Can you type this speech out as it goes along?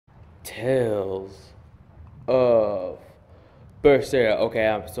Tales of Berseria.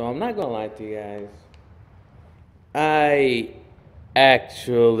 Okay, so I'm not gonna lie to you guys. I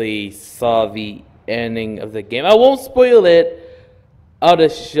actually saw the ending of the game. I won't spoil it. I'll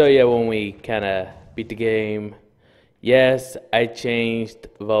just show you when we kind of beat the game. Yes, I changed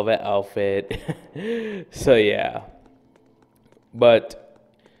Velvet outfit. So yeah. But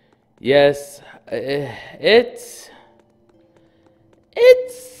yes, it's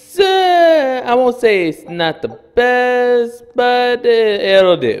I won't say it's not the best, but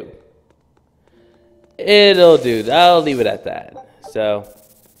it'll do. It'll do. I'll leave it at that. So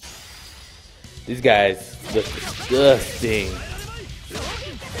these guys look disgusting.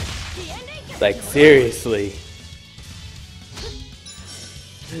 Like seriously.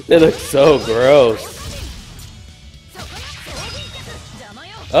 They look so gross.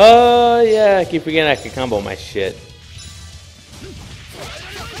 Oh yeah, I keep forgetting I can combo my shit.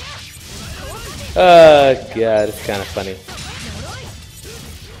 Oh god, it's kind of funny.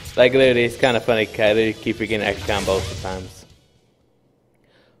 Like literally, it's kind of funny. I literally keep forgetting I can combo sometimes.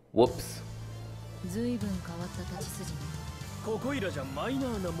 Whoops.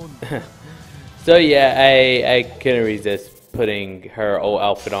 So yeah, I couldn't resist putting her old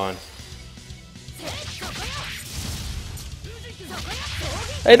outfit on.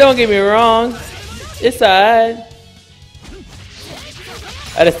 Hey, don't get me wrong, it's alright.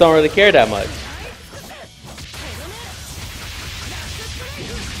 I just don't really care that much.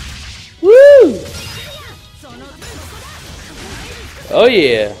 Woo! Oh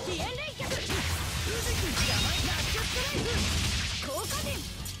yeah.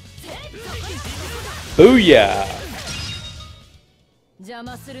 Booyah!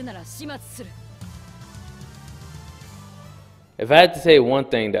 If I had to say one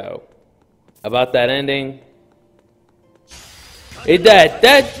thing though about that ending,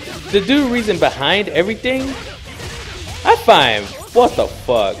 the dude reason behind everything, I find what the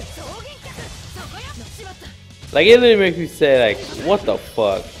fuck. Like it literally makes me say like, what the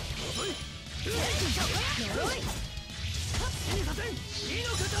fuck.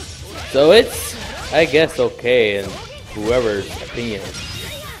 So it's, I guess, okay in whoever's opinion.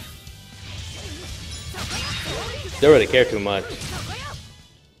 They don't really care too much.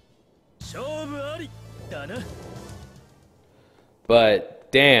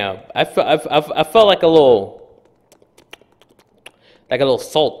 But damn, I felt like a little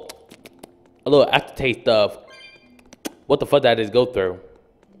salt, a little aftertaste of what the fuck did I just go through.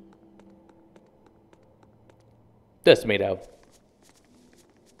 Just me though.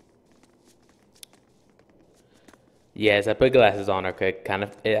 Yes, I put glasses on her. Okay, kind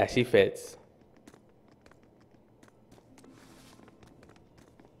of, it actually fits.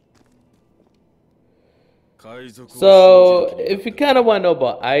 So, if you kind of want to know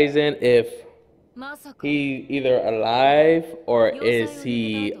about Aizen, if he either alive or is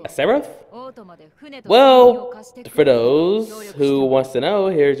he a seraph? Well, for those who wants to know,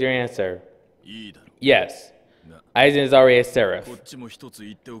 here's your answer. Yes, Aizen is already a seraph, which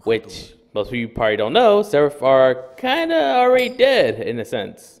most of you probably don't know. Seraph are kind of already dead in a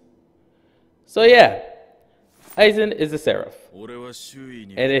sense. So yeah, Aizen is a seraph.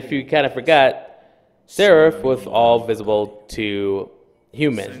 And if you kind of forgot, seraph was all visible to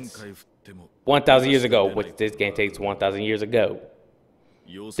humans 1,000 years ago, which this game takes 1,000 years ago.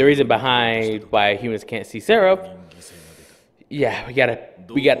 The reason behind why humans can't see seraph, yeah, we gotta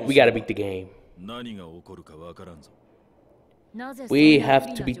beat the game. We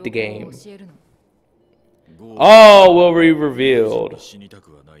have to beat the game. All will be revealed.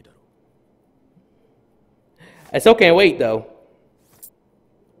 I still can't wait though.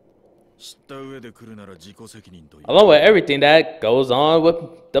 Along with everything that goes on with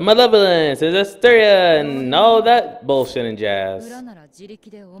the malevolence and Berseria and all that bullshit and jazz.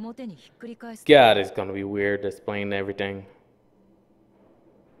 God, it's gonna be weird to explain everything.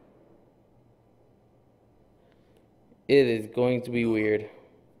 It is going to be weird.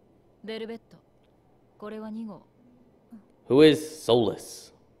 Who is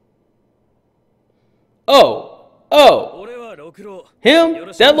Solus? Oh!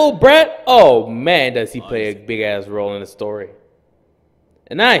 Him? That little brat? Oh man, does he play a big ass role in the story.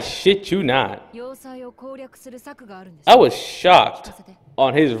 And I shit you not. I was shocked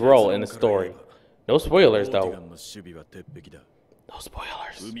on his role in the story. No spoilers though. No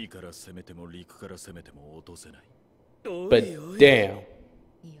spoilers. But damn.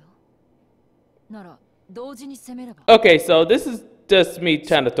 Okay, so this is just me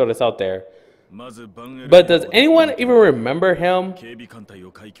trying to throw this out there. But does anyone even remember him?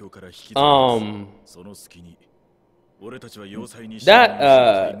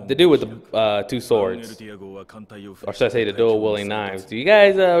 That, the dude with the 2 swords. Or should I say the dual wielding knives. Do you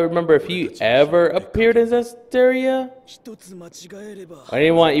guys remember if he ever appeared in Berseria? Or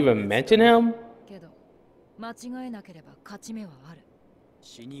anyone even mention him?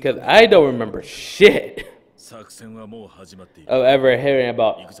 Because I don't remember shit of ever hearing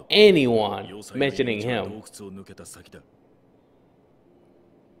about anyone mentioning him.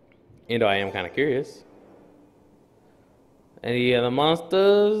 You know, I am kind of curious. Any other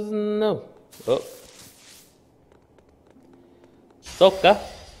monsters? No. Oh. Soka.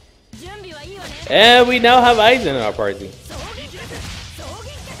 And we now have Aizen in our party.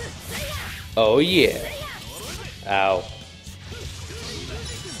 Oh yeah. Ow.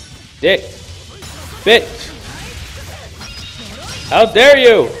 Dick. Bitch. How dare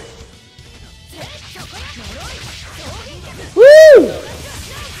you? Woo!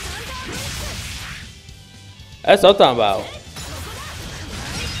 That's what I'm talking about.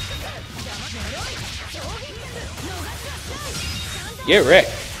 Get wrecked.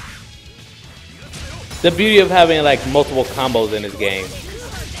 The beauty of having like multiple combos in this game.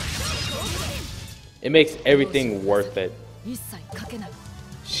 It makes everything worth it.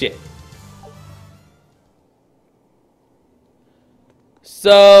 Shit.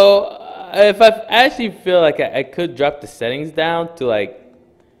 So, if I actually feel like I could drop the settings down to like,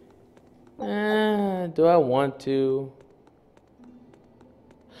 do I want to?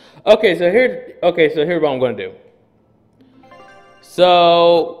 Okay, so here's what I'm gonna do.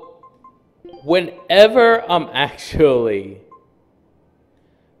 So, whenever I'm actually,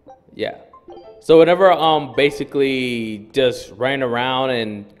 so whenever I'm basically just running around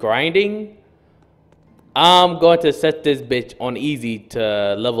and grinding, I'm going to set this bitch on easy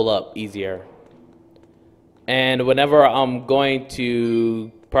to level up easier. And whenever I'm going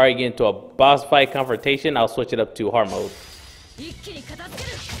to probably get into a boss fight confrontation, I'll switch it up to hard mode.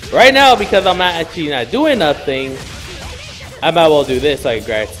 Right now, because I'm actually not doing nothing, I might well do this so I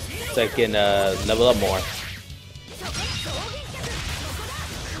can level up more.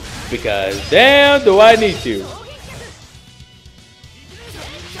 Because damn, do I need to.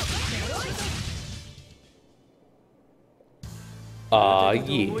 Aw,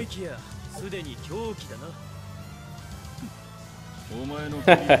 yeah.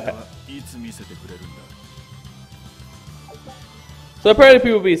 So apparently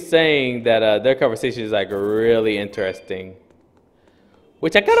people be saying that their conversation is like really interesting.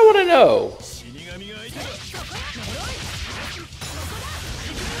 Which I kind of want to know.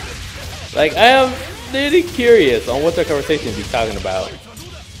 Like, I am really curious on what their conversation be talking about.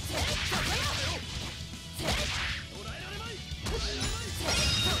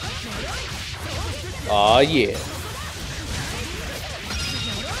 Aw, yeah.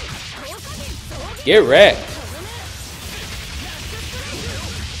 Get wrecked.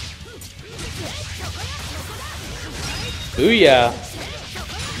 Booyah.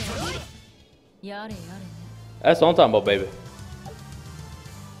 That's what I'm talking about, baby.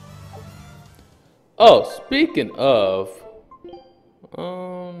 Oh, speaking of,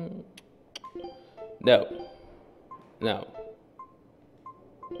 no.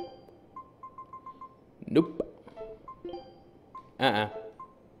 Nope.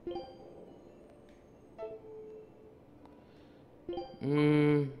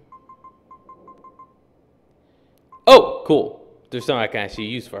 Oh, cool. There's something I can actually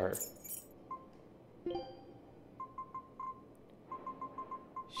use for her.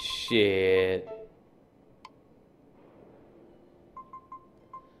 Shit.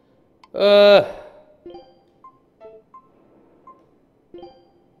 I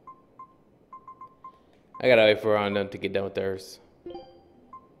gotta wait for them to get done with theirs.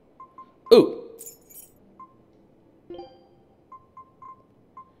 Ooh.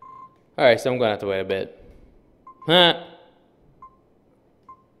 Alright, so I'm gonna have to wait a bit. Huh.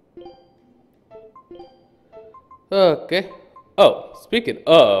 Okay. Oh, speaking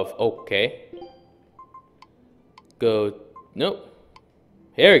of, okay. Go. Nope.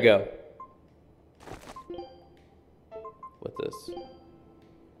 Here we go. What's this?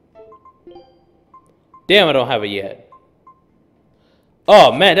 Damn, I don't have it yet.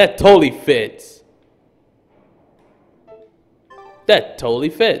 Oh man, that totally fits. That totally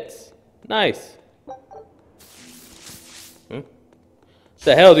fits. Nice. What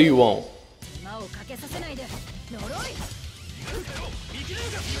the hell do you want?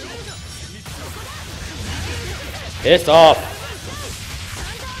 Piss off.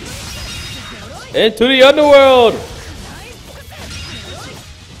 Into the underworld.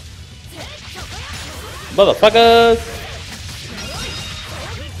 Motherfuckers.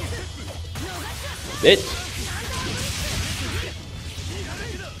 Bitch.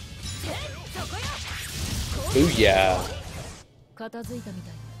 Ooh, yeah.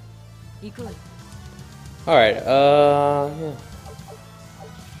 Alright, yeah.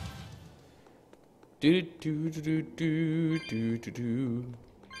 Do.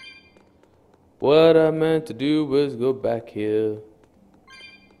 What I meant to do was go back here.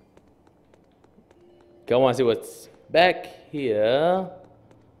 Okay, I want to see what's back here.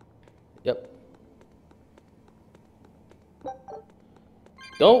 Yep.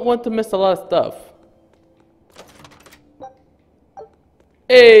 Don't want to miss a lot of stuff.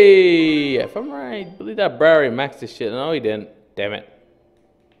 Hey, if I'm right, I believe that Berseria maxed this shit. No, he didn't. Damn it.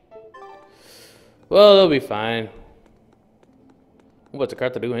 Well, it'll be fine. What's the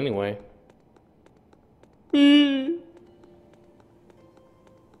card to do anyway? Ooh.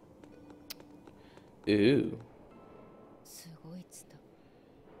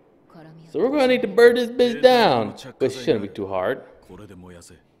 So we're gonna need to burn this bitch down, but it shouldn't be too hard.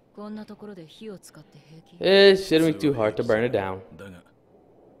 It shouldn't be too hard to burn it down.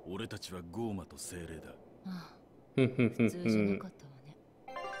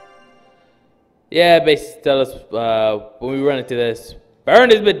 Yeah, basically tell us when we run into this, burn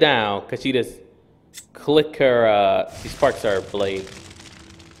this bit down, cause she just click her, she sparks her blade,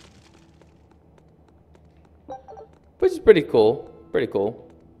 which is pretty cool,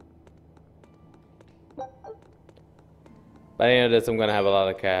 By the end of this, I'm gonna have a lot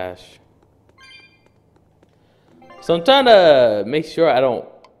of cash, so I'm trying to make sure I don't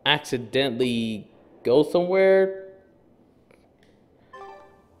accidentally go somewhere.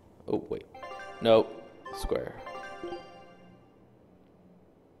 Oh wait. Nope. Square.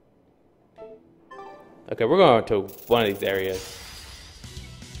 Okay, we're going to one of these areas.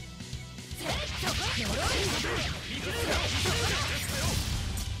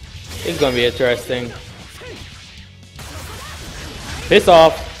 It's gonna be interesting. Piss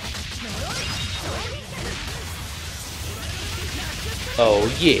off. Oh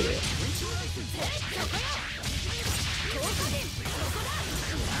yeah.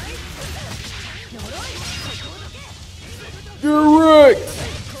 You're right.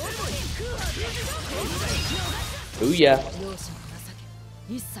 Ooh yeah.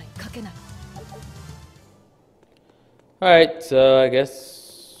 Alright, so I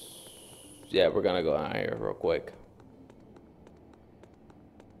guess, yeah, we're gonna go out here real quick.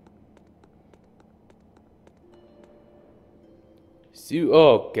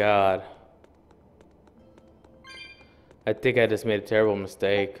 Oh god. I think I just made a terrible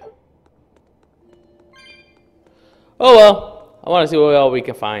mistake. Oh well, I want to see what all we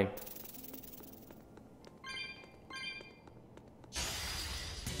can find.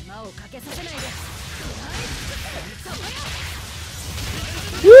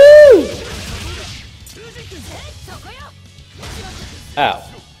 Woo! Ow.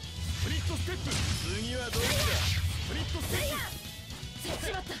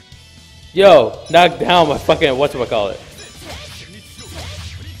 Yo, knock down my fucking whatchamacallit.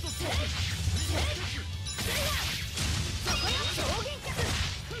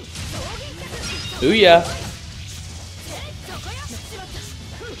 Ooh yeah.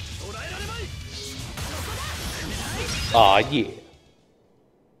 Aw yeah.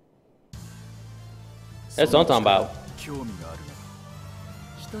 That's what I'm talking about.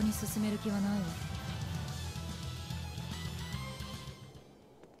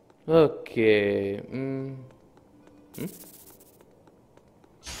 Okay.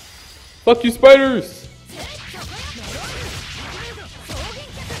 Fuck you, spiders!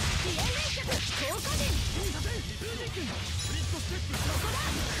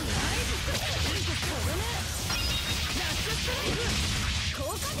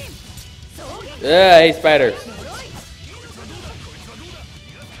 Yeah, I hate spiders.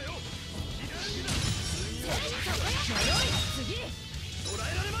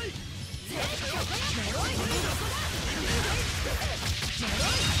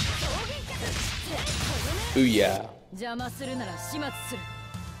 Ooh yeah.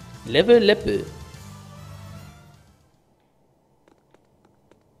 Level up.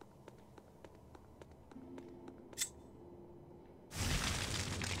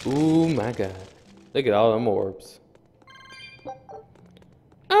 Ooh my god. Look at all them orbs.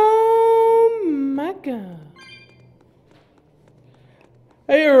 Oh my god.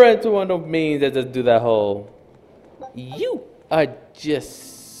 Have you ever run into one of those memes that just do that whole "you are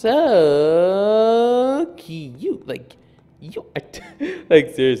just so cute"? Like, you are like,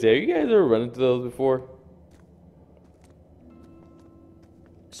 seriously, have you guys ever run into those before?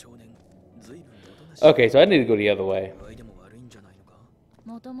 Okay, so I need to go the other way.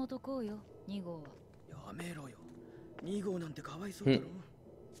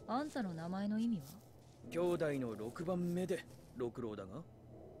 兄弟の6番目で六郎だが、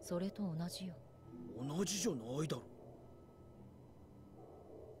それと同じよ。同じじゃないだろ。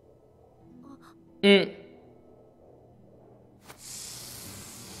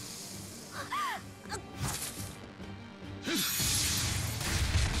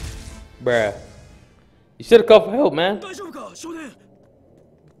Bruh. You should have called for help, man. 大丈夫か、少年。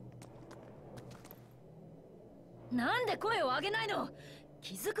なんで声を上げないの？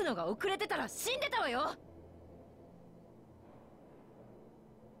気づくのが遅れてたら死んでたわよ。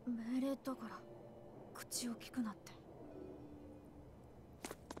命令だから口を聞くなって。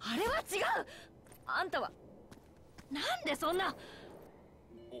あれは違う。あんたはなんでそんな。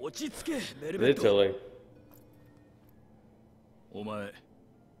落ち着け、ベルベット。 Literally. お前、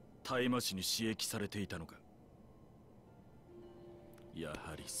大麻師に刺激されていたのか。や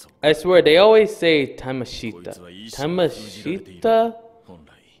はりそう。I swear they always say Tamashita. Tamashita?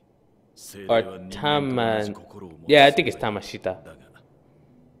 Or Taman. Yeah, I think it's Tamashita.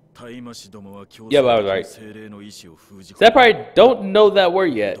 Yeah, but I was right. So I probably don't know that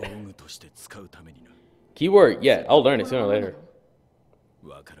word yet. Keyword, yeah, I'll learn it sooner or later.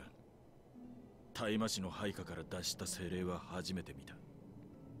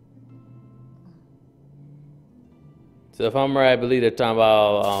 So if I'm right, I believe they're talking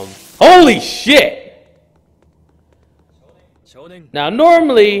about holy shit! Now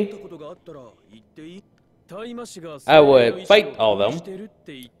normally I would fight all of them,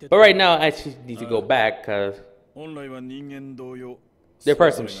 but right now I actually need to go back because there's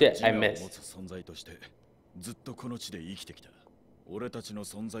probably some shit I missed.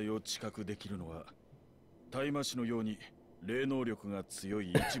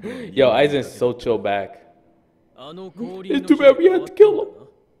 Yo, Aizen's so chill back. It's too bad we had to kill him.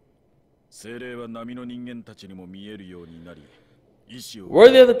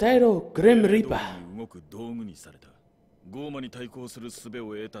 Worthy of the title, Grim Reaper.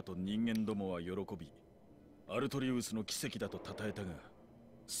 Arutorius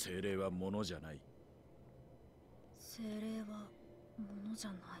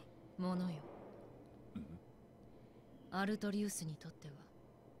アルトリウスにとっては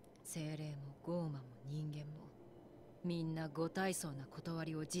精霊もゴーマも人間もみんな五体層な断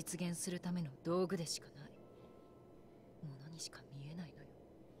りを実現するための道具でしかないものにしか見えないのよ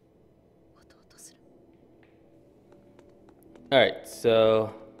弟する。 Alright, so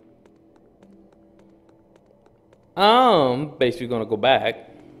basically gonna go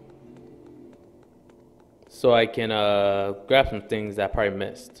back so I can grab some things that I probably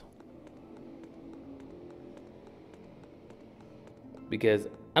missed. Because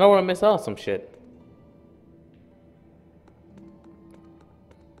I don't want to miss out on some shit.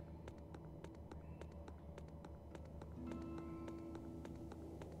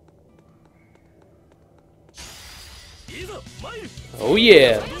 Oh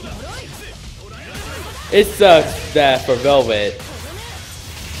yeah. It sucks that for Velvet,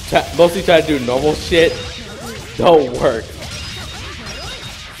 mostly try to do normal shit don't work.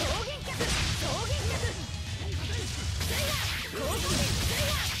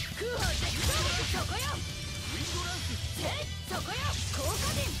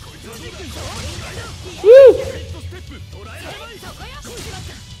 Woo!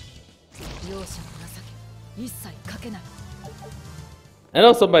 I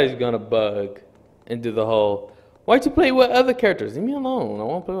know somebody's gonna bug and do the whole, why'd you play with other characters? Leave me alone. I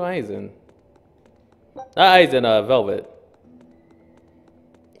want to play with Aizen. Not Aizen, Velvet.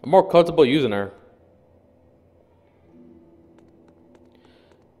 I'm more comfortable using her.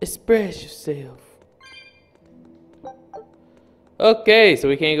 Express yourself. Okay, so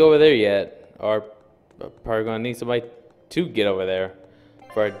we can't go over there yet. Or probably gonna need somebody to get over there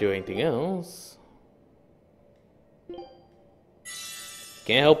before I do anything else.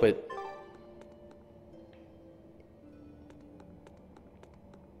 Can't help it.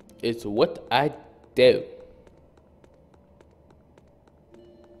 It's what I do.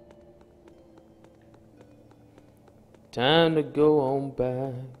 Time to go on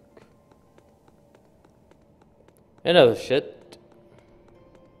back. And other shit.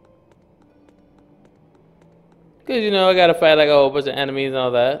 Cause you know I gotta fight like a whole bunch of enemies and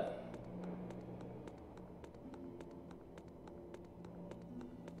all that.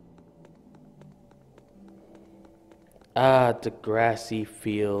 Ah, the grassy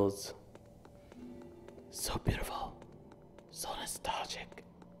fields. So beautiful. So nostalgic.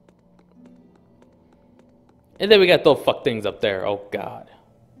 And then we got those fuck things up there. Oh god.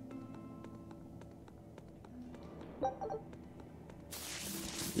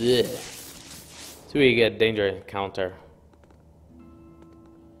 Yeah. So we get danger encounter.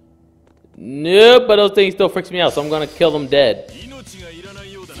 Nope, but those things still freaks me out, so I'm gonna kill them dead.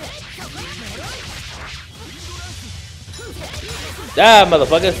 Ah,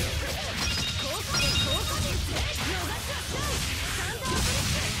 motherfuckers.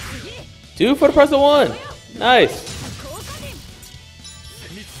 Two for the price of one. Nice.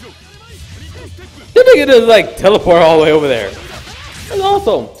 This nigga just like teleport all the way over there. That's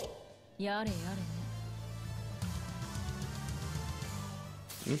awesome.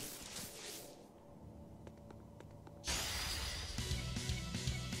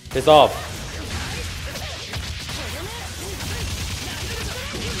 Piss off.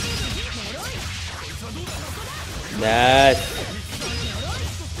 Nice.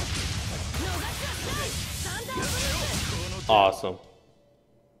 Awesome.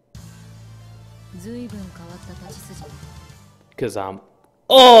 Because I'm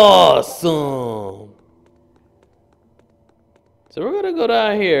awesome. So we're gonna go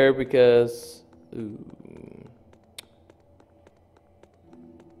down here because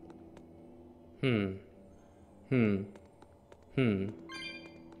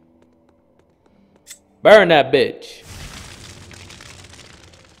burn that bitch.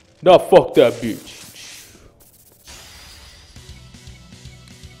 No, fuck that bitch.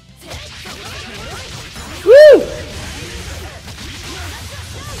 Woo!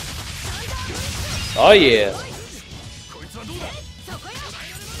 Oh yeah.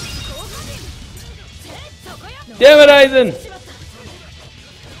 Damn it, Aizen!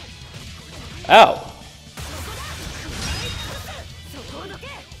 Ow.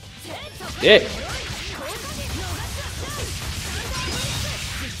 Dick.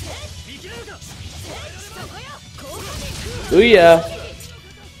 Ooh yeah.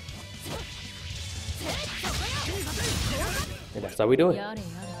 And that's how we do it.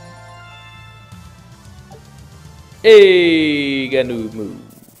 Hey, got a new move.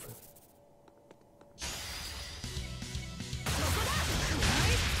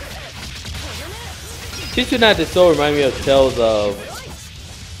 Teach you not to so remind me of Tales of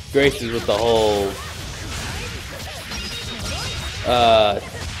Graces with the whole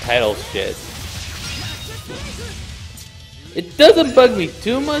title shit. It doesn't bug me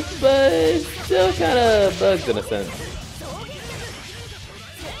too much, but it still kind of bugs in a sense.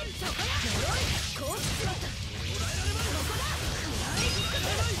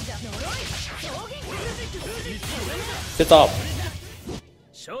 Piss off.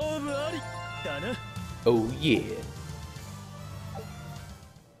 Oh yeah.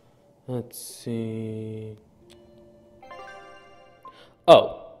 Let's see.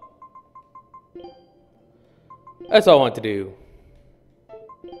 Oh. That's all I want to do.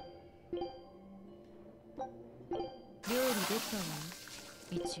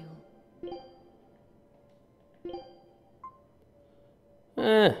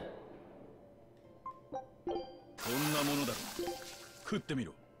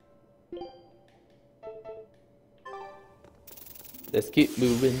 Let's keep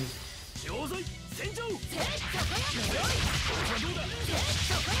moving.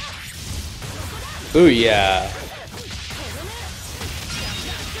 Booyah!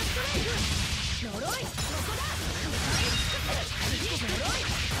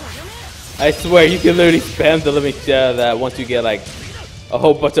 I swear you can literally spam the limit that once you get like a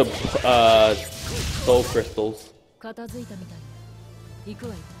whole bunch of soul crystals.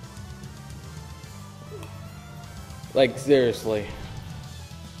 Like seriously.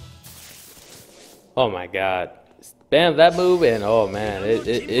 Oh my god. Spam that move and oh man,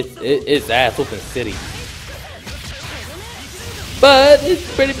 it's ass whooping city. But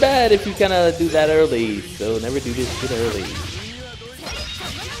it's pretty bad if you kinda do that early. So never do this shit early.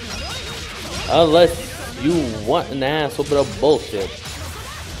 Unless you want an ass whooping up bullshit.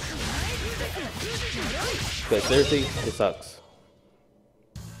 But seriously, it sucks.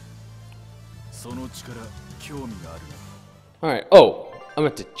 Alright, oh, I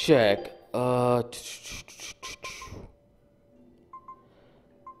meant to check. Ooh,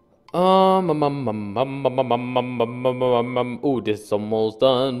 this is almost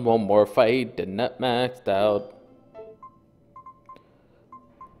done. One more fight, and not maxed out.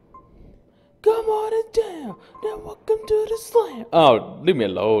 Come on and down. Now welcome to the slam. Oh, leave me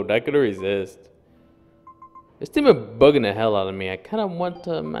alone. I couldn't resist. This team is bugging the hell out of me. I kind of want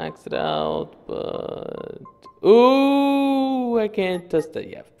to max it out, but ooh, I can't touch that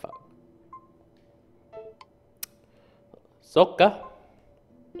yet. Fuck. Soka.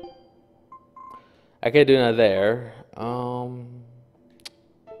 I can't do that there.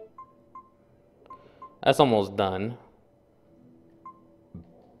 That's almost done.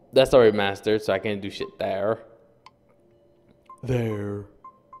 That's already mastered, so I can't do shit there.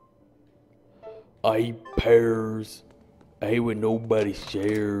 I hate pears. I hate when nobody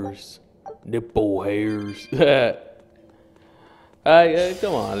shares. Nipple hairs.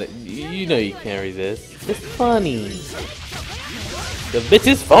 Come on. You know you can't resist. It's funny. The bitch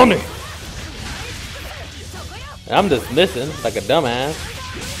is funny. I'm just missing like a dumbass.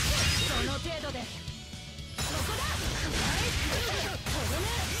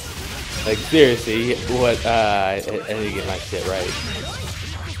 Like seriously, what? I need to get my shit right.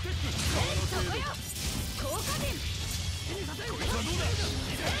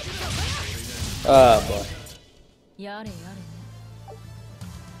 Oh boy.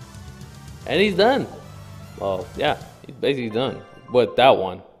 And he's done. Well, yeah, he's basically done with that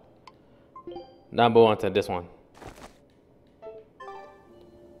one. Now move on to this one.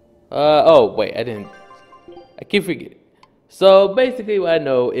 Oh wait, I keep forgetting. So basically what I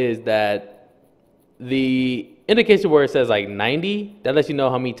know is that the indication where it says like 90, that lets you know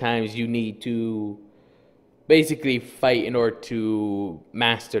how many times you need to basically fight in order to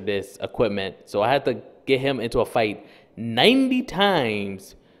master this equipment. So I had to get him into a fight 90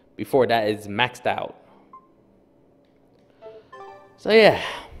 times before that is maxed out. So yeah,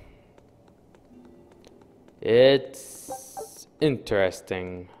 it's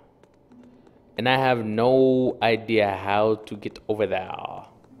interesting. And I have no idea how to get over there.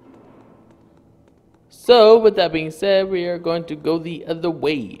 So with that being said, we are going to go the other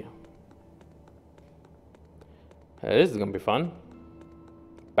way. This is gonna be fun.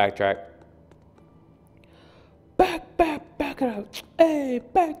 Backtrack. Back it up. Hey,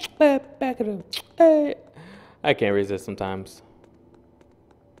 back it up. Hey. I can't resist sometimes.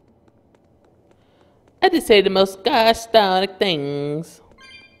 I just say the most gosh-darn things.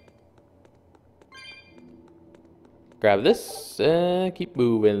 Grab this and keep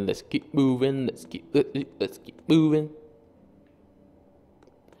moving. Let's keep moving. Let's keep moving.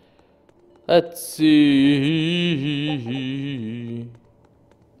 Let's see.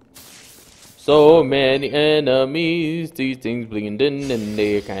 So many enemies. These things blend in and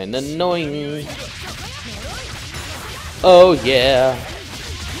they're kind of annoying. Oh yeah.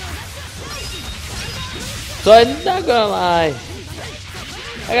 So I'm not gonna lie.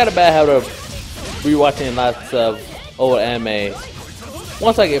 I got a bad habit of rewatching lots of old anime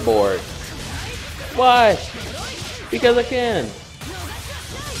once I get bored. Why? Because I can.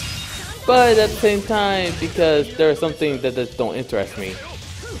 But at the same time, because there are some things that just don't interest me.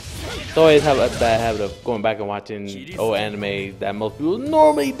 So I always have a bad habit of going back and watching old anime that most people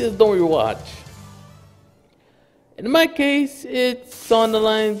normally just don't rewatch. In my case, it's on the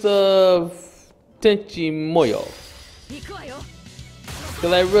lines of Tenchi Moyo.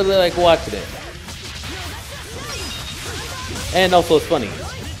 Because I really like watching it. And also it's funny.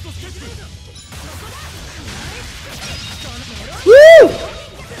 Woo!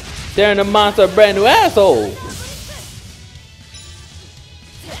 Tearing the monster a brand new asshole.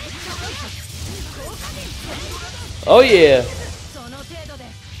 Oh yeah.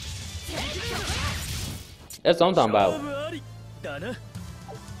 That's what I'm talking about.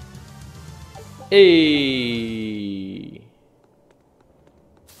 Hey.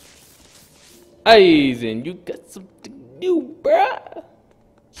 Aizen, you got something new, bruh.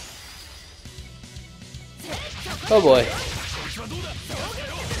 Oh boy.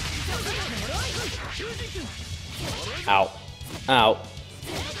 Ow. Ow.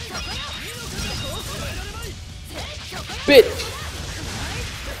 Bitch.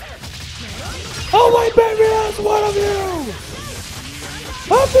 Oh my baby, that's one of you.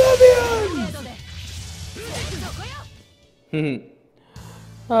 Oblivion.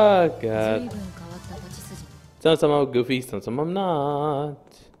 Oh god. Some I'm goofy, some I'm not.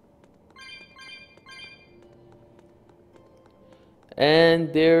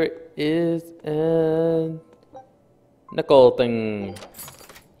 And there is a knuckle thing.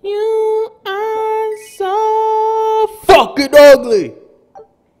 You are so fucking ugly.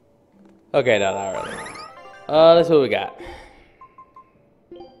 Okay, no, not really. Let's see what we got.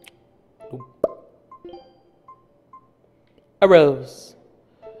 A rose.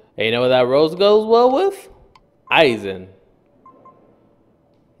 Hey, you know what that rose goes well with? Aizen.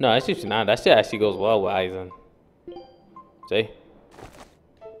 No, actually not. That shit actually goes well with Aizen. See?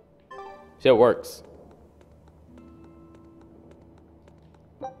 Shit works.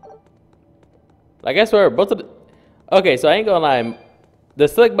 Like I swear, both of the... Okay, so I ain't gonna lie. The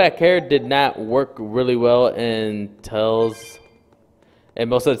slick back hair did not work really well in Tails. In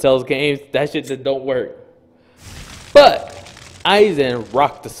most of the Tails games, that shit just don't work. But Aizen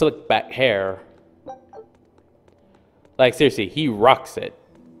rocked the slick back hair. Like seriously, he rocks it.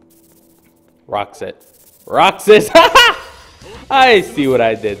 Rocks it. Rocks it. I see what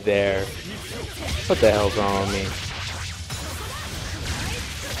I did there. What the hell's wrong with me?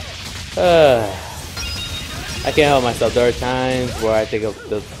 I can't help myself. There are times where I think of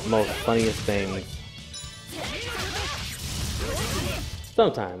the most funniest things.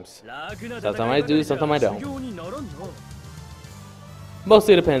 Sometimes. Sometimes I do, sometimes I don't.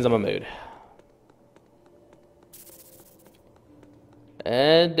 Mostly depends on my mood.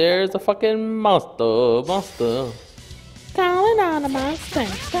 And there's a fucking monster. Calling on a monster.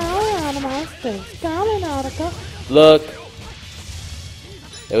 Calling on a monster. Calling on a Look.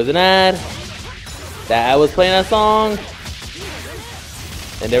 It was an ad. That I was playing a song.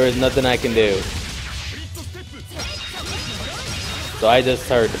 And there was nothing I can do. So I just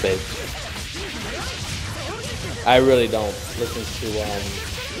heard the bitch. I really don't listen to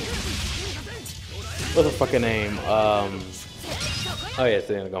what's the fucking name? Oh yeah,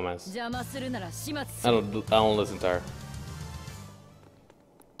 Selena Gomez. I don't listen to her.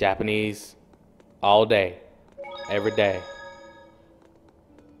 Japanese, all day, every day.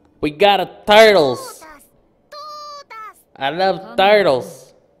 We got a turtles. I love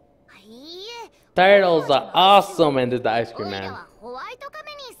turtles. Turtles are awesome, and there's the ice cream man.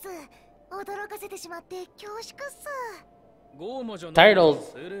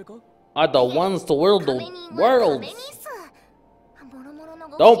 Turtles are the ones to rule the world.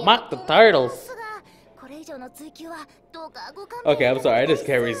 Don't mock the turtles. Okay, I'm sorry, I just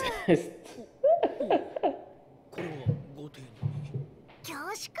can't resist.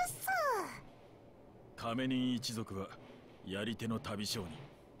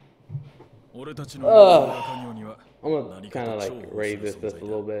 I'm gonna kind of like raise this just a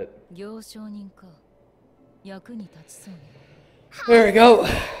little bit. There we go.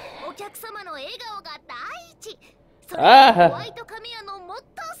 Ah.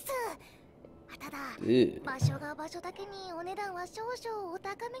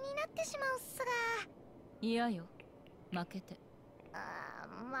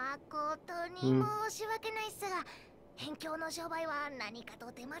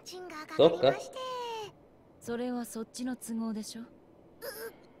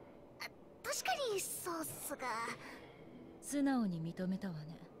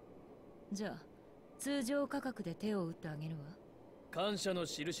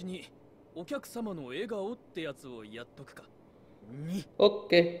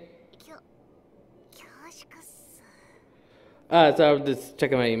 Okay. So I'm just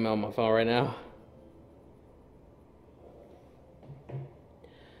checking my email on my phone right now.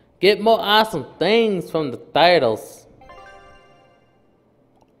 Get more awesome things from the titles.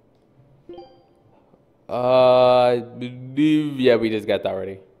 Yeah, we just got that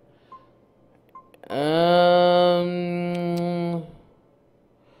already.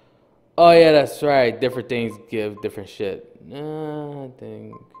 Oh yeah, that's right. Different things give different shit. I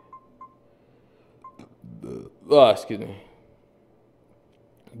think. Oh, excuse me.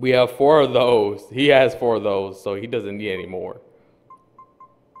 We have 4 of those. He has 4 of those, so he doesn't need any more.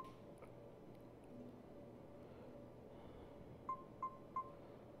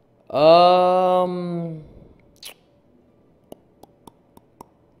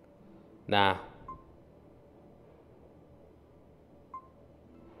 Nah.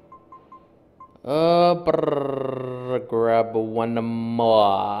 Grab one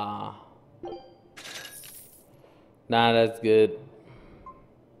more. Nah, that's good.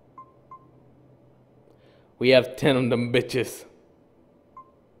 We have 10 of them bitches.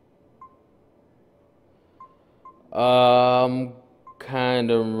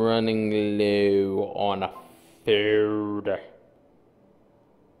 Kind of running low on a food.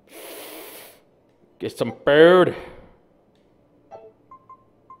 Get some food.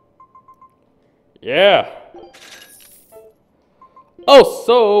 Yeah.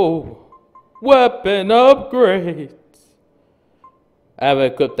 Also, weapon upgrades. I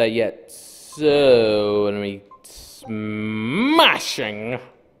haven't equipped that yet, so let me smashing.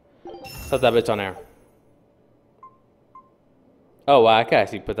 Put that bitch on there. Oh wow, I can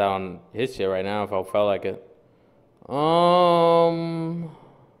actually put that on his shit right now if I felt like it. I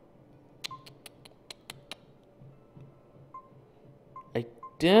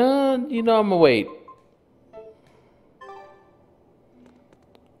don't, I'm gonna wait.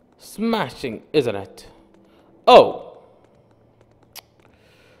 Smashing, isn't it? Oh,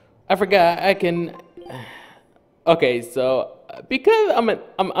 I forgot. I can. Okay, so because I'm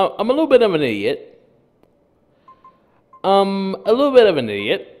a little bit of an idiot. A little bit of an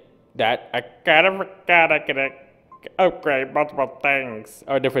idiot. That I gotta upgrade multiple things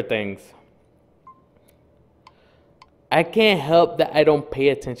or different things. I can't help that I don't pay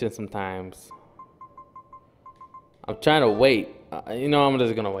attention sometimes. I'm trying to wait. I'm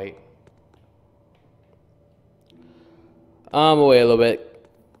just gonna wait. I'm away a little bit.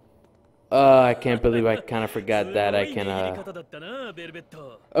 I can't believe I kind of forgot that I can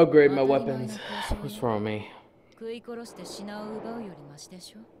upgrade my weapons. What's wrong with me?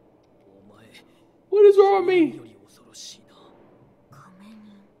 What is wrong with me?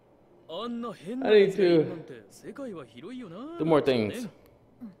 I need to do more things.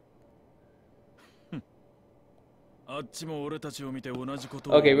 Okay,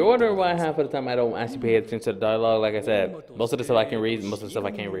 we're wondering why half of the time I don't actually pay attention to the dialogue. Like I said, most of the stuff I can read, most of the stuff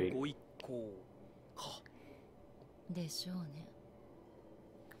I can't read.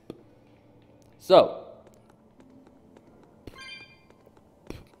 So,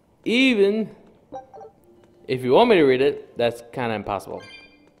 even if you want me to read it, that's kind of impossible.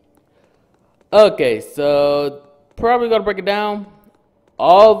 Okay, so probably gonna break it down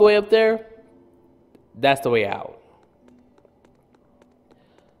all the way up there. That's the way out.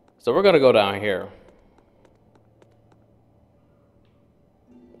 So we're gonna go down here.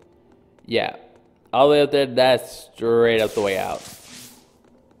 Yeah, all the way up there, that's straight up the way out.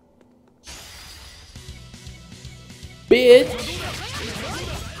 Bitch!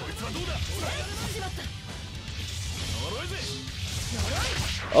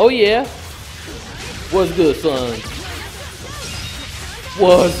 Oh yeah. What's good, son?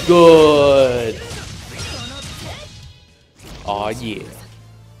 What's good? Oh yeah.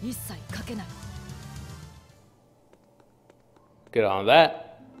 Good on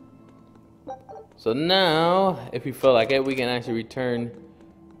that. So now, if you feel like it, we can actually return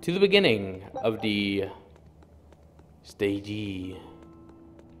to the beginning of the stage.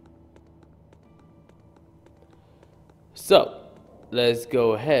 So, let's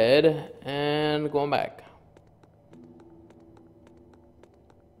go ahead and go on back.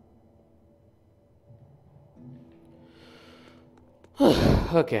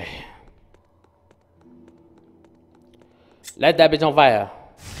 Okay. Light that bitch on fire.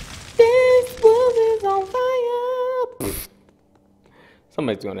 This world is on fire.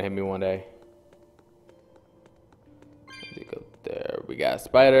 Somebody's gonna hit me one day. Let's go there. We got a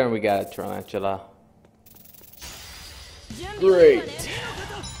spider and we got a tarantula. Great.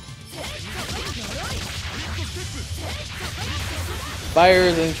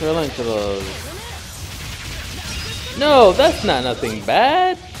 Spiders and tarantulas. No, that's not nothing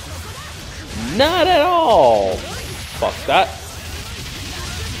bad. Not at all. Fuck that.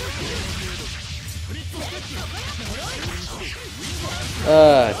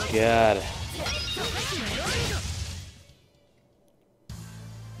 Oh, God.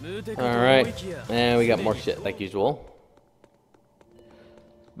 Alright. And we got more shit like usual.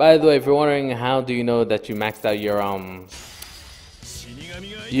 By the way, if you're wondering how do you know that you maxed out your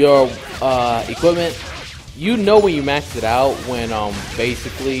equipment, you know when you maxed it out when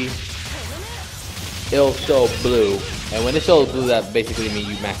basically it'll show blue, and when it shows blue, that basically means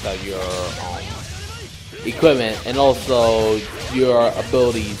you maxed out your equipment, and also your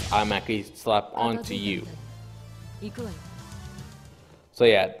abilities automatically slap onto you. So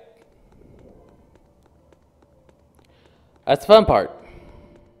yeah, that's the fun part.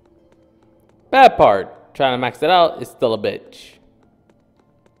 Bad part, trying to max it out is still a bitch.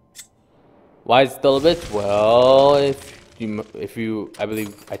 Why is it still a bitch? Well, if you, I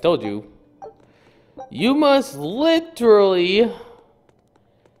believe I told you, you must literally, and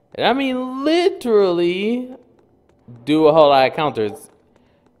I mean literally, do a whole lot of counters.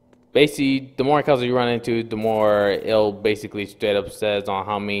 Basically, the more encounters you run into, the more it'll basically straight up says on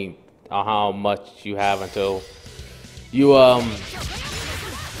how much you have until you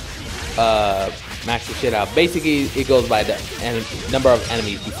max the shit out. Basically, it goes by the number of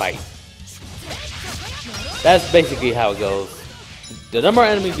enemies you fight. That's basically how it goes. The number of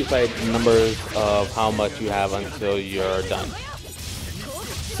enemies you fight, the numbers of how much you have until you're done.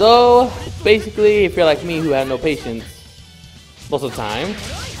 So, basically, if you're like me who have no patience most of the time,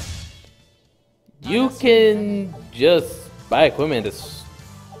 you can just buy equipment to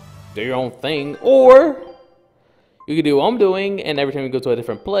do your own thing, or you can do what I'm doing, and every time you go to a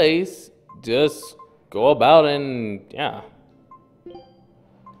different place, just go about and, yeah,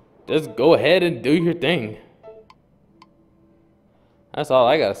 just go ahead and do your thing. That's all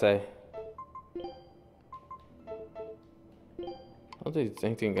I gotta say. I don't think there's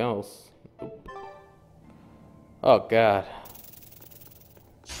anything else. Oh, God.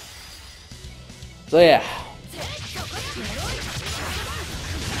 So, yeah.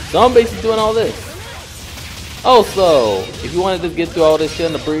 So, I'm basically doing all this. Also, if you wanted to get through all this shit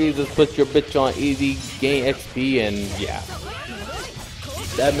in the breeze, just put your bitch on easy, gain XP, and yeah.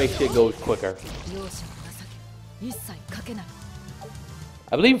 That makes shit go quicker.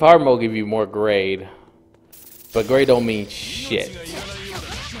 I believe hard mode give you more grade. but great don't mean shit.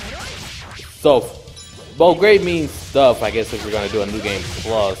 So, well, great means stuff, I guess, if you're gonna do a new game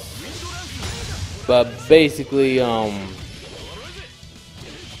plus. But basically, yeah.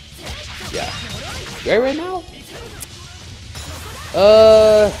 Great right now?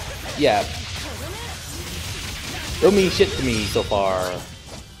 Yeah. Don't mean shit to me so far.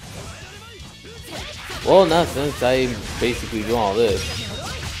 Well, not since I basically do all this.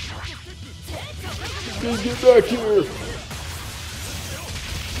 Get back here!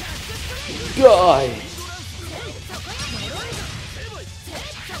 Die!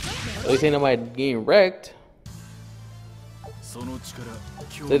 At least ain't nobody getting wrecked.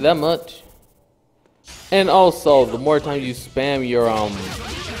 Say that much. And also, the more times you spam your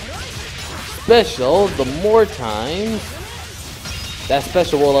special, the more times that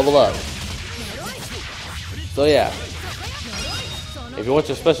special will level up. So yeah, if you want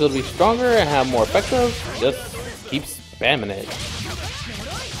your special to be stronger and have more effective, just keep spamming it.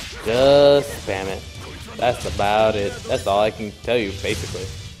 Just spam it. That's about it. That's all I can tell you, basically.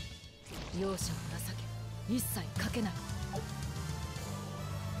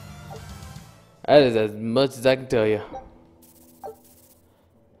 That is as much as I can tell you.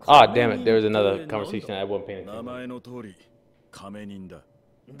 Ah, oh, damn it. There was another conversation I wasn't paying attention to.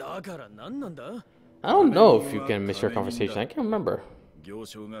 I don't know if you can miss your conversation. I can't remember. Oh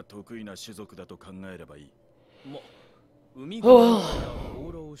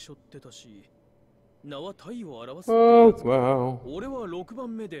wow.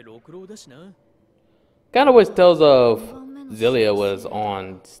 Kind of wish Tales of Xillia was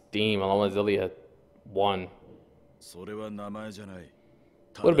on Steam along with Xillia 1.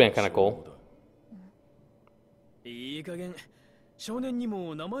 Would have been kind of cool.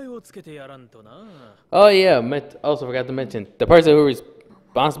 Oh yeah, also forgot to mention the person who was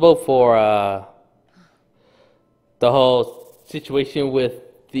responsible for the whole situation with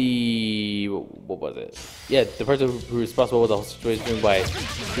the what was it? Yeah, the person who was responsible with the whole situation by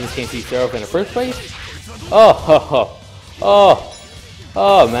things can't see Seraph in the first place.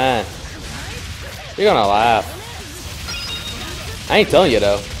 Oh man, you're gonna laugh. I ain't telling you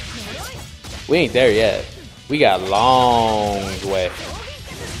though. We ain't there yet. We got a long way.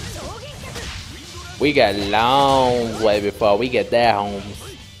 We got a long way before we get there, homes.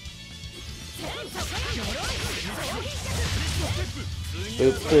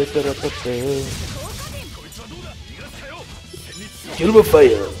 Kill him with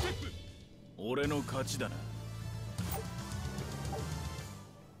fire.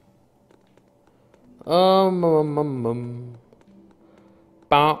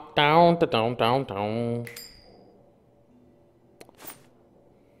 Down.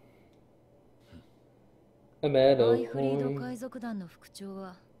 A meadow coin.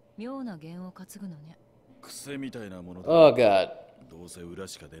 Oh god.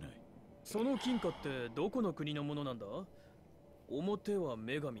 その金貨ってどこの国のものなんだ？表は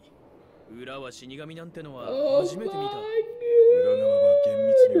女神、裏は死神なんてのは初めて見た。裏側は厳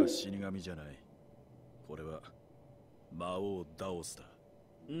密には死神じゃない。これは魔王ダオスだ。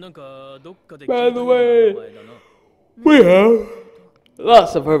なんかどっかで聞いたような名前だな。We have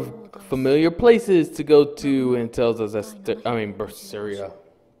lots of her familiar places to go to and tells us Berseria.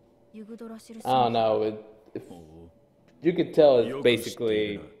 I don't know. You can tell it's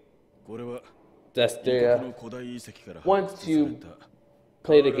basically Berseria. Once you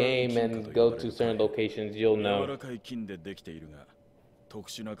play the game and go to certain locations, you'll know.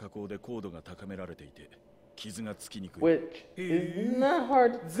 Which is not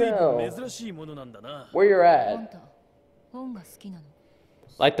hard to tell where you're at.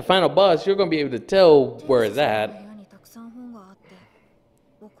 Like the final boss, you're gonna be able to tell where it's at.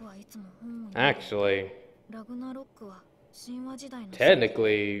 Actually,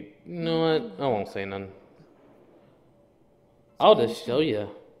 technically, you know what? I won't say none. I'll just show you.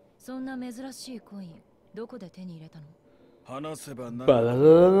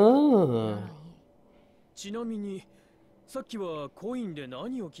 Ba-da-da-da-da. ちなみにさっきはコインで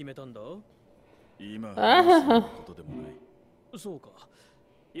何を決めたんだ？今はことでもない。そうか。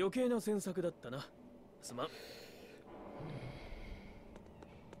余計な詮索だったな。すまん。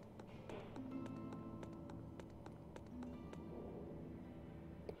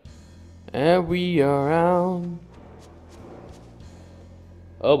And we are out.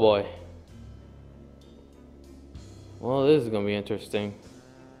 Oh boy. Well, this is gonna be interesting.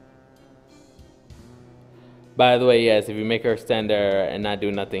 By the way, yes, if you make her stand there and not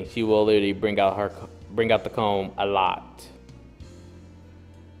do nothing, she will literally bring out the comb a lot.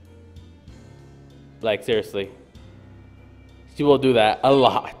 Like seriously. She will do that a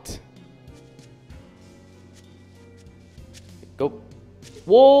lot.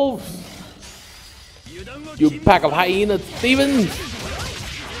 wolves. You pack of hyenas, Stevens.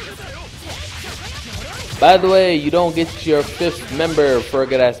 By the way, you don't get your 5th member for a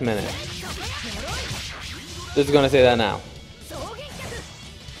good ass minute. Just gonna say that now.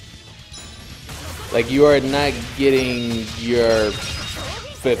 Like, you are not getting your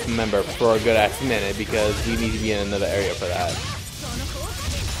 5th member for a good ass minute because we need to be in another area for that.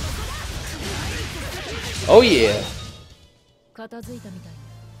 Oh yeah.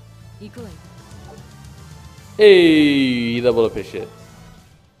 Hey, double up his shit.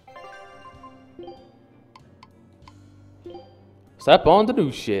 Step on to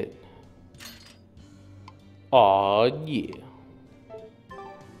do shit. Aw, yeah.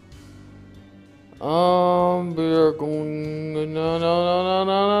 We're going.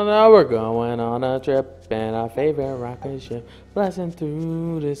 No. We're going on a trip in our favorite rocket ship, blasting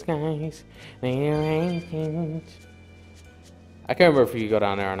through the skies. I can't remember if you go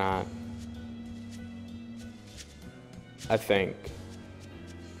down there or not. I think.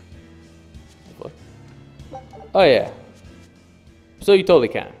 Oh yeah. So you totally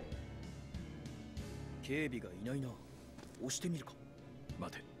can.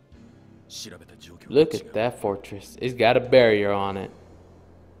 Look at that fortress. It's got a barrier on it.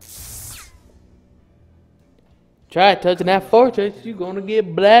 Try touching that fortress, you're gonna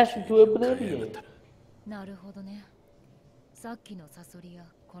get blasted to oblivion.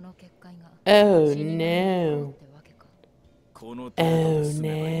 Oh no. Oh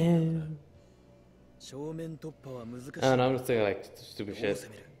no. I don't know, I'm just thinking like stupid shit. So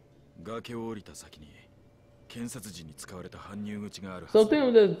I'm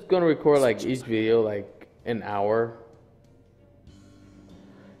thinking that's gonna record like each video like an hour.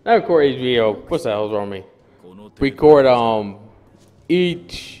 Not record each video. What's the hell's wrong with me? Record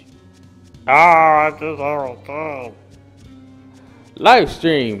each live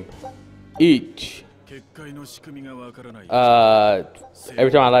stream each.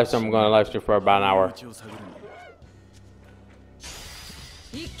 Every time I live stream, I'm gonna live stream for about an hour.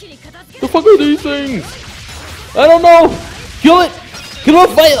 The fuck are these things? I don't know. Kill it. Kill it,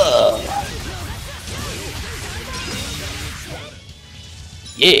 fire.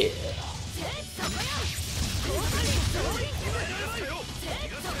 Yeah.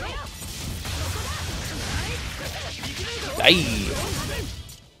 Aye.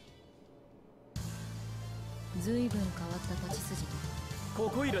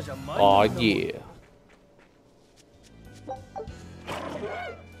 Oh yeah.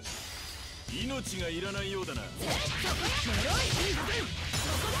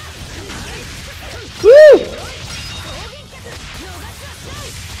 Woo!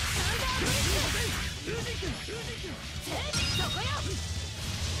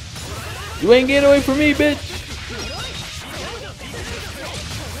 You ain't getting away from me, bitch.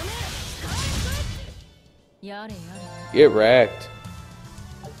 Get wrecked.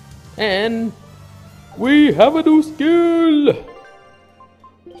 And we have a new skill.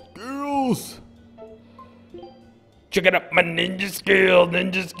 Skills. Check it out, my ninja skill.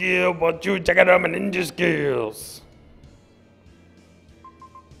 Ninja skill. Won't you check it out, my ninja skills?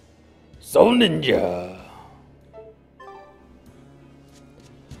 Soul Ninja.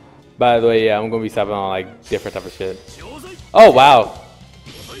 By the way, yeah, I'm gonna be stopping on like different type of shit. Oh wow.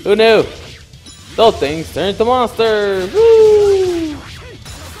 Who knew? Those things turn into monsters. Woo!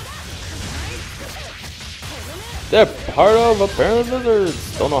 They're part of a pair of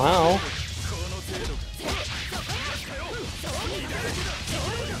lizards. Don't know how.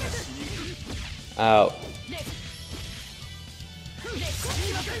 Out.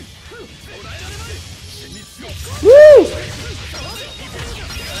 Woo!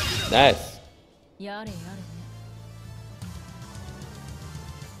 Nice.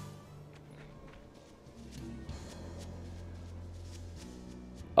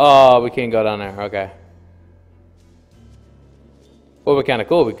 Oh, we can't go down there. Okay. Well, we're kind of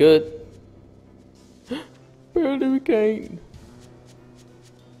cool. We could. Apparently, we can't.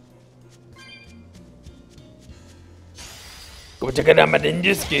 Go check it out, my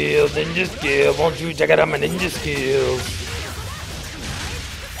ninja skills. Ninja skills. Won't you check it out, my ninja skills?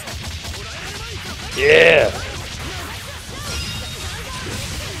 Yeah.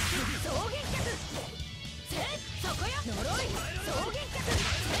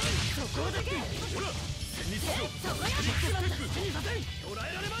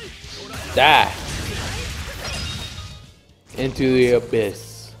 Die. Into the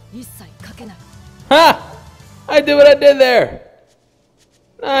abyss. Ha! I did what I did there.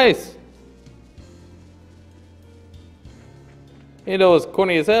 Nice. You know it's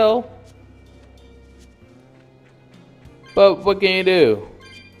corny as hell. But what can you do?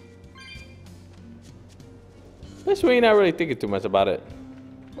 That's why you're not really thinking too much about it.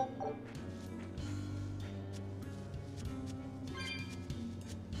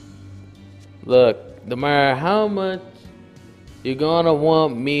 Look, no matter how much you're gonna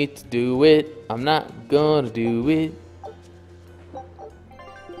want me to do it, I'm not gonna do it.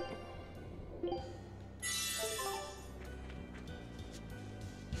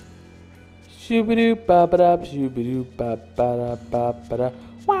 Shoo-ba-doo ba-ba-da, shoo-ba-doo ba-ba-da ba-ba-da,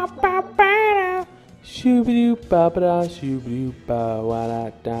 wa-ba-ba-da. Shoo-ba-doo ba-ba-da, shoo-ba-doo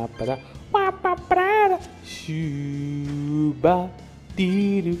ba-wa-da-da-ba-da, wa-ba-ba-da.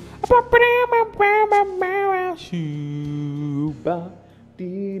 Shoo-ba-dee-doo, ba-ba-da-ba-ba-ba-ba,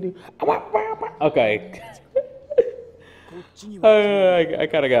 shoo-ba-dee-doo, wa-ba-ba. Okay. I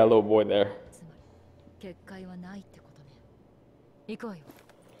kind of got a little bored there.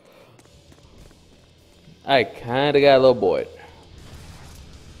 I kind of got a little bored.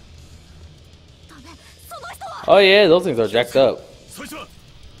 Oh yeah, those things are jacked up.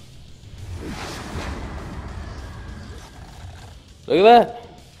 Look at that.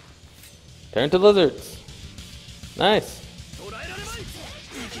 Turn to lizards. Nice.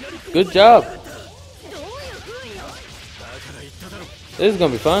 Good job. This is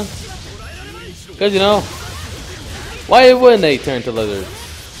gonna be fun. Cause you know, why wouldn't they turn to lizards?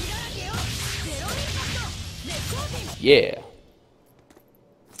 Yeah.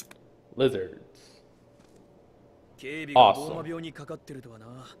 Lizards. Awesome.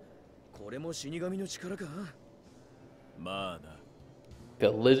 The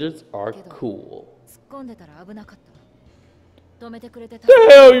lizards are cool. The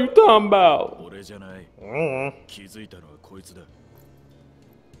hell you talking about?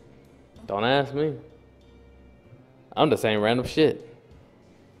 Don't ask me. I'm the same random shit.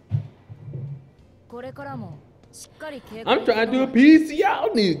 I'm trying to do a piece of y'all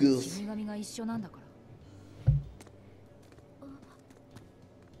niggas.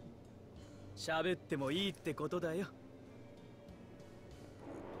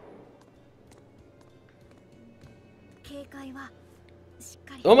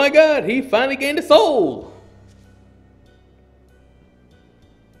 Oh my god, he finally gained a soul.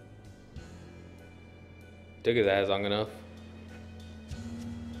 Took his ass long enough.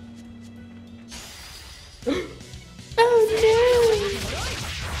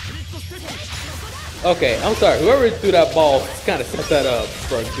 Okay, I'm sorry. Whoever threw that ball kind of set that up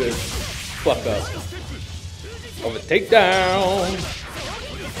for a good fuck up. Over takedown.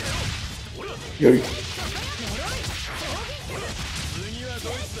 Yay.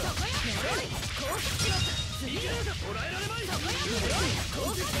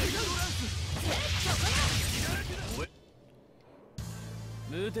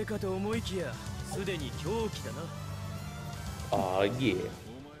 Oh yeah.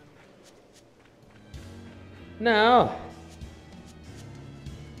 Now,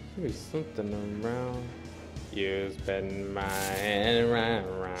 should be something around. You spin my hand round.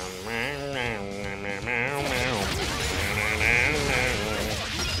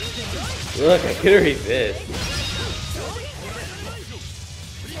 Look, I can resist.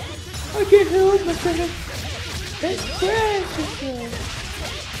 I can't help myself. It's precious.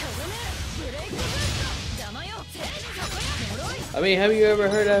 I mean, have you ever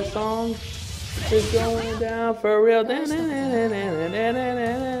heard that song? It's going down for real.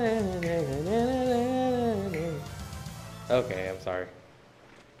 Okay, I'm sorry.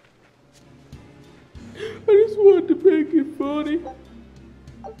 I just wanted to make it funny.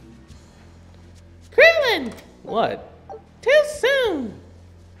 Krillin! What? Too soon!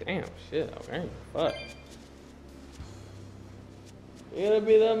 Damn, shit, okay, fuck. You gonna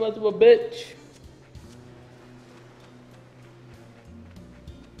be that much of a bitch?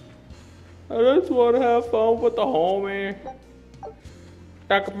 I just want to have fun with the homies.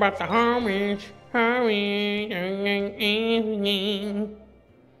 Talk about the homies.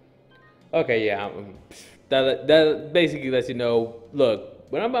 Okay, yeah. That basically lets you know, look,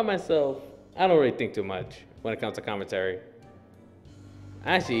 when I'm by myself, I don't really think too much when it comes to commentary.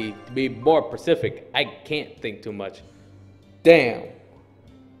 Actually, to be more specific, I can't think too much. Damn.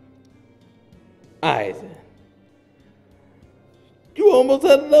 Aizen. You almost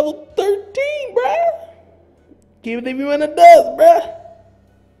at level 13, bruh. Can't believe you in the dust, bruh.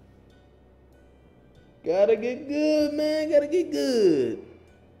 Gotta get good, man. Gotta get good.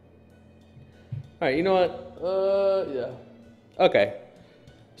 Alright, you know what? Yeah. Okay.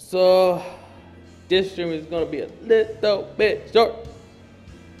 So, this stream is gonna be a little bit short.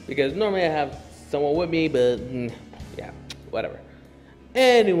 Because normally I have someone with me, but yeah, whatever.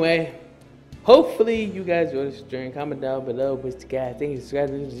 Anyway. Hopefully you guys enjoyed the stream. Comment down below which you guys think. Subscribe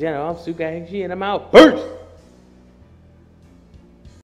to the channel. I'm Tsukai, and I'm out. Peace!